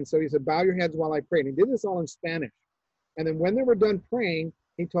prayed, and so he said, bow your heads while I pray. And he did this all in Spanish. And then when they were done praying,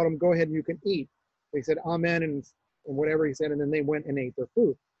 he told them, go ahead, you can eat. They said amen and whatever he said, and then they went and ate their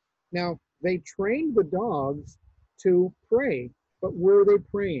food. Now they trained the dogs to pray, but were they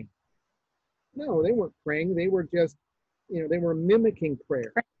praying? No, they weren't praying. They were just, they were mimicking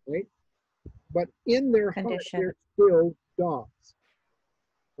prayer, right? But in their heart, Condition. they're still dogs,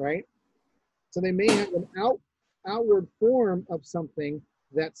 right? So they may have an outward form of something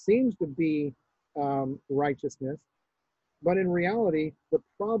that seems to be righteousness, but in reality, the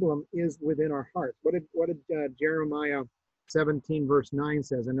problem is within our hearts. What did Jeremiah 17 verse 9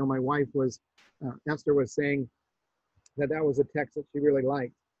 says? I know my wife Esther was saying that was a text that she really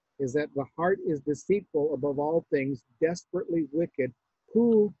liked, is that the heart is deceitful above all things, desperately wicked.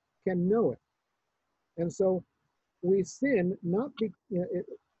 Who can know it? And so we sin not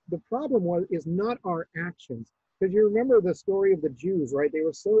the problem is not our actions. Because you remember the story of the Jews, right? They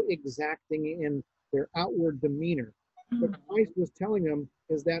were so exacting in their outward demeanor. What Christ was telling them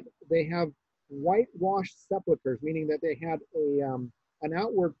is that they have whitewashed sepulchres, meaning that they had an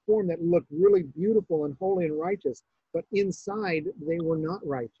outward form that looked really beautiful and holy and righteous, but inside they were not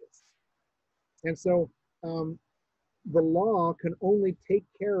righteous. And so the law can only take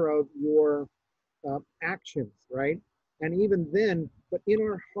care of your actions, right? And even then, but in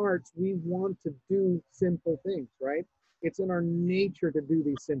our hearts, we want to do sinful things, right? It's in our nature to do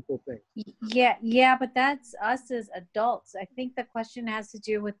these sinful things. Yeah, but that's us as adults. I think the question has to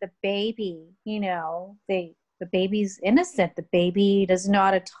do with the baby. The baby's innocent. The baby doesn't know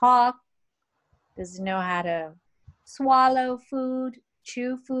how to talk, doesn't know how to swallow food,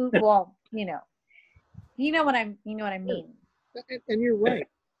 chew food. Well, you know what I mean. And you're right.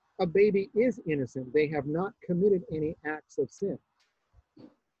 A baby is innocent. They have not committed any acts of sin.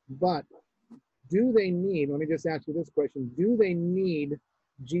 But do they need, let me just ask you this question, do they need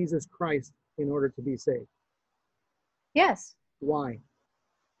Jesus Christ in order to be saved? Yes. Why?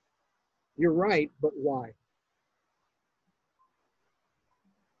 You're right, but why?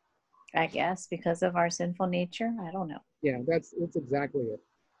 I guess because of our sinful nature. I don't know. Yeah, that's exactly it.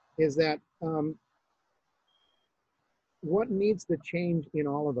 Is that what needs to change in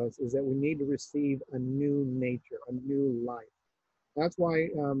all of us is that we need to receive a new nature, a new life. That's why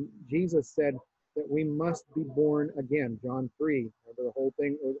Jesus said that we must be born again. John 3, remember the whole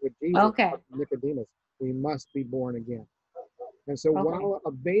thing with Jesus, Okay. Nicodemus, we must be born again. And so while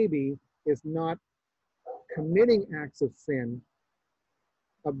a baby is not committing acts of sin,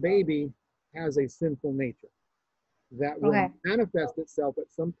 a baby has a sinful nature that will manifest itself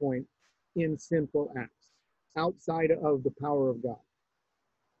at some point in sinful acts outside of the power of God.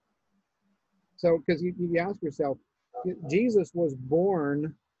 So, because you ask yourself, Jesus was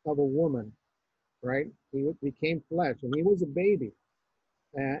born of a woman, right? He became flesh, and he was a baby,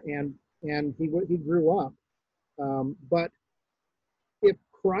 and he grew up. But if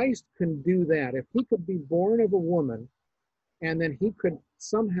Christ can do that, if he could be born of a woman, and then he could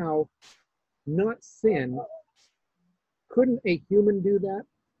somehow not sin, couldn't a human do that?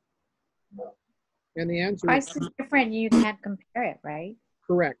 And the answer Christ is different. You can't compare it, right?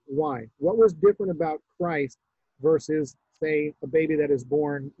 Correct. Why? What was different about Christ versus, say, a baby that is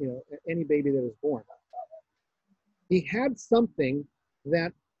born, any baby that is born? He had something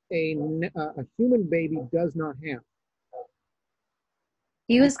that a human baby does not have.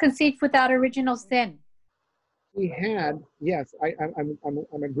 He was conceived without original sin. He had, yes,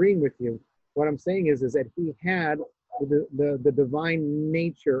 I'm agreeing with you. What I'm saying is that he had the divine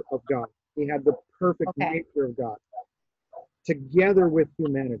nature of God. He had the perfect nature of God together with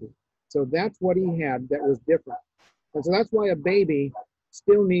humanity. So that's what he had that was different. And so that's why a baby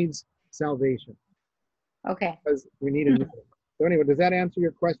still needs salvation. Okay. Because we need a new one. So anyway, does that answer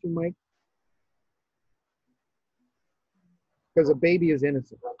your question, Mike? Because a baby is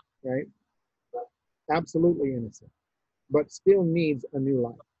innocent, right? Absolutely innocent, but still needs a new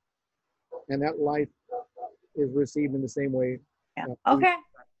life. And that life is received in the same way. Yeah. Okay.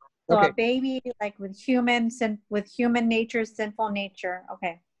 So Okay. a baby, like with human nature, sinful nature.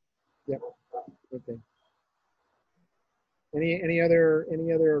 Okay. Yep. Okay. Any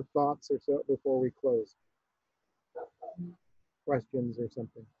other thoughts or so before we close? Questions or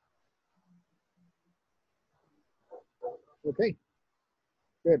something? Okay.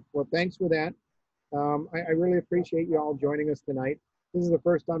 Good. Well, thanks for that. I really appreciate you all joining us tonight. This is the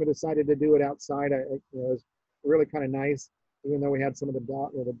first time I decided to do it outside. It was really kind of nice, even though we had some of the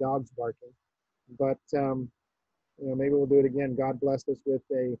dogs barking. But maybe we'll do it again. God blessed us with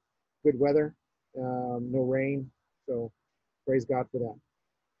a good weather, no rain. So praise God for that.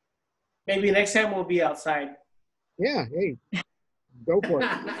 Maybe next time we'll be outside. Yeah, hey, go for it.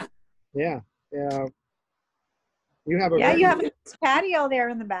 Yeah. You have a Yeah, very, you have a nice patio there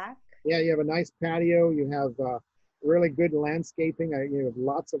in the back. yeah, you have a nice patio. You have really good landscaping. You have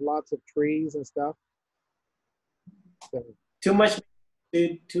lots of trees and stuff. So, Too much,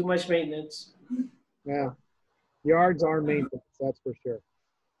 dude. Too much maintenance. yeah, yards are maintenance, that's for sure.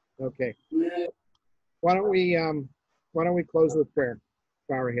 Okay. Why don't we close with prayer?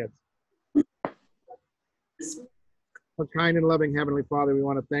 Bow our heads. Our kind and loving Heavenly Father, we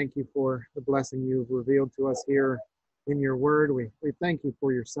want to thank you for the blessing you've revealed to us here in your word. We thank you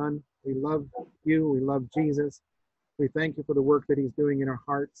for your Son. We love you. We love Jesus. We thank you for the work that he's doing in our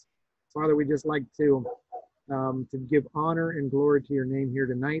hearts. Father, we just like to give honor and glory to your name here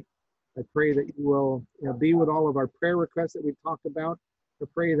tonight. I pray that you will be with all of our prayer requests that we've talked about. I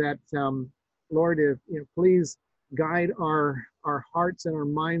pray that, Lord, if please guide our hearts and our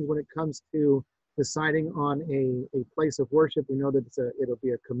minds when it comes to deciding on a place of worship. We know that it'll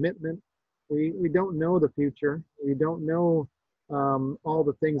be a commitment. We don't know the future. We don't know all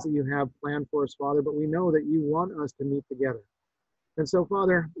the things that you have planned for us, Father, but we know that you want us to meet together. And so,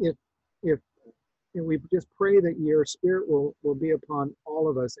 Father, if we just pray that your Spirit will be upon all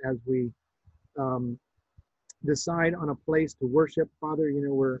of us as we decide on a place to worship, Father.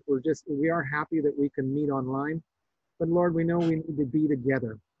 We are happy that we can meet online, but Lord, we know we need to be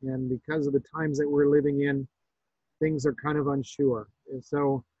together. And because of the times that we're living in, things are kind of unsure. And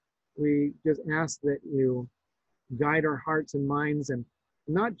so we just ask that you guide our hearts and minds, and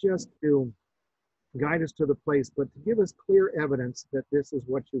not just to guide us to the place, but to give us clear evidence that this is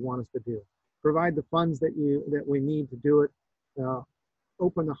what you want us to do. Provide the funds that we need to do it.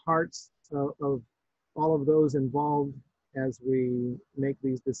 Open the hearts of all of those involved as we make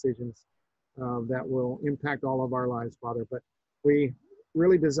these decisions that will impact all of our lives, Father. But we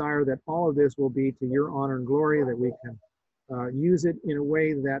really desire that all of this will be to your honor and glory, that we can use it in a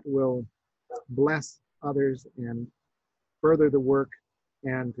way that will bless others and further the work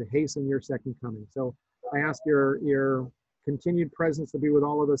and to hasten your second coming. So I ask your continued presence to be with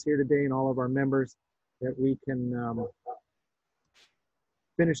all of us here today and all of our members, that we can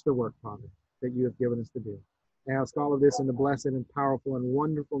finish the work, Father, that you have given us to do. I ask all of this in the blessed and powerful and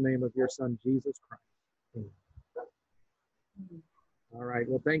wonderful name of your Son, Jesus Christ. Amen. All right.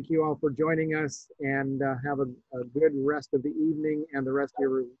 Well, thank you all for joining us, and have a good rest of the evening and the rest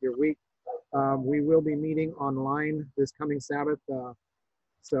of your week. We will be meeting online this coming Sabbath.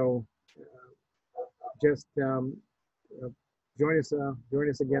 So just join us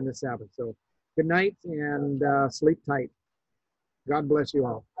again this Sabbath. So good night and sleep tight. God bless you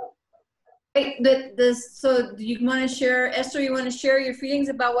all. Wait, so do you want to share, Esther, you want to share your feelings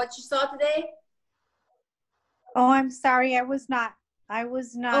about what you saw today? Oh, I'm sorry. I was not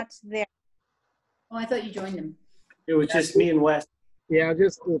there. Oh, I thought you joined them. It was just me and Wes. Yeah,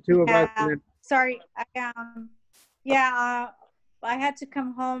 just the two of us. And then, Sorry. I had to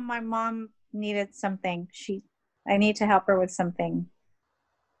come home. My mom needed something. I need to help her with something.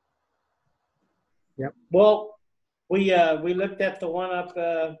 yep. Well, we looked at the one up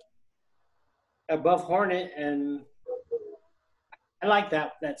above Hornet, and I like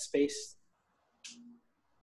that space.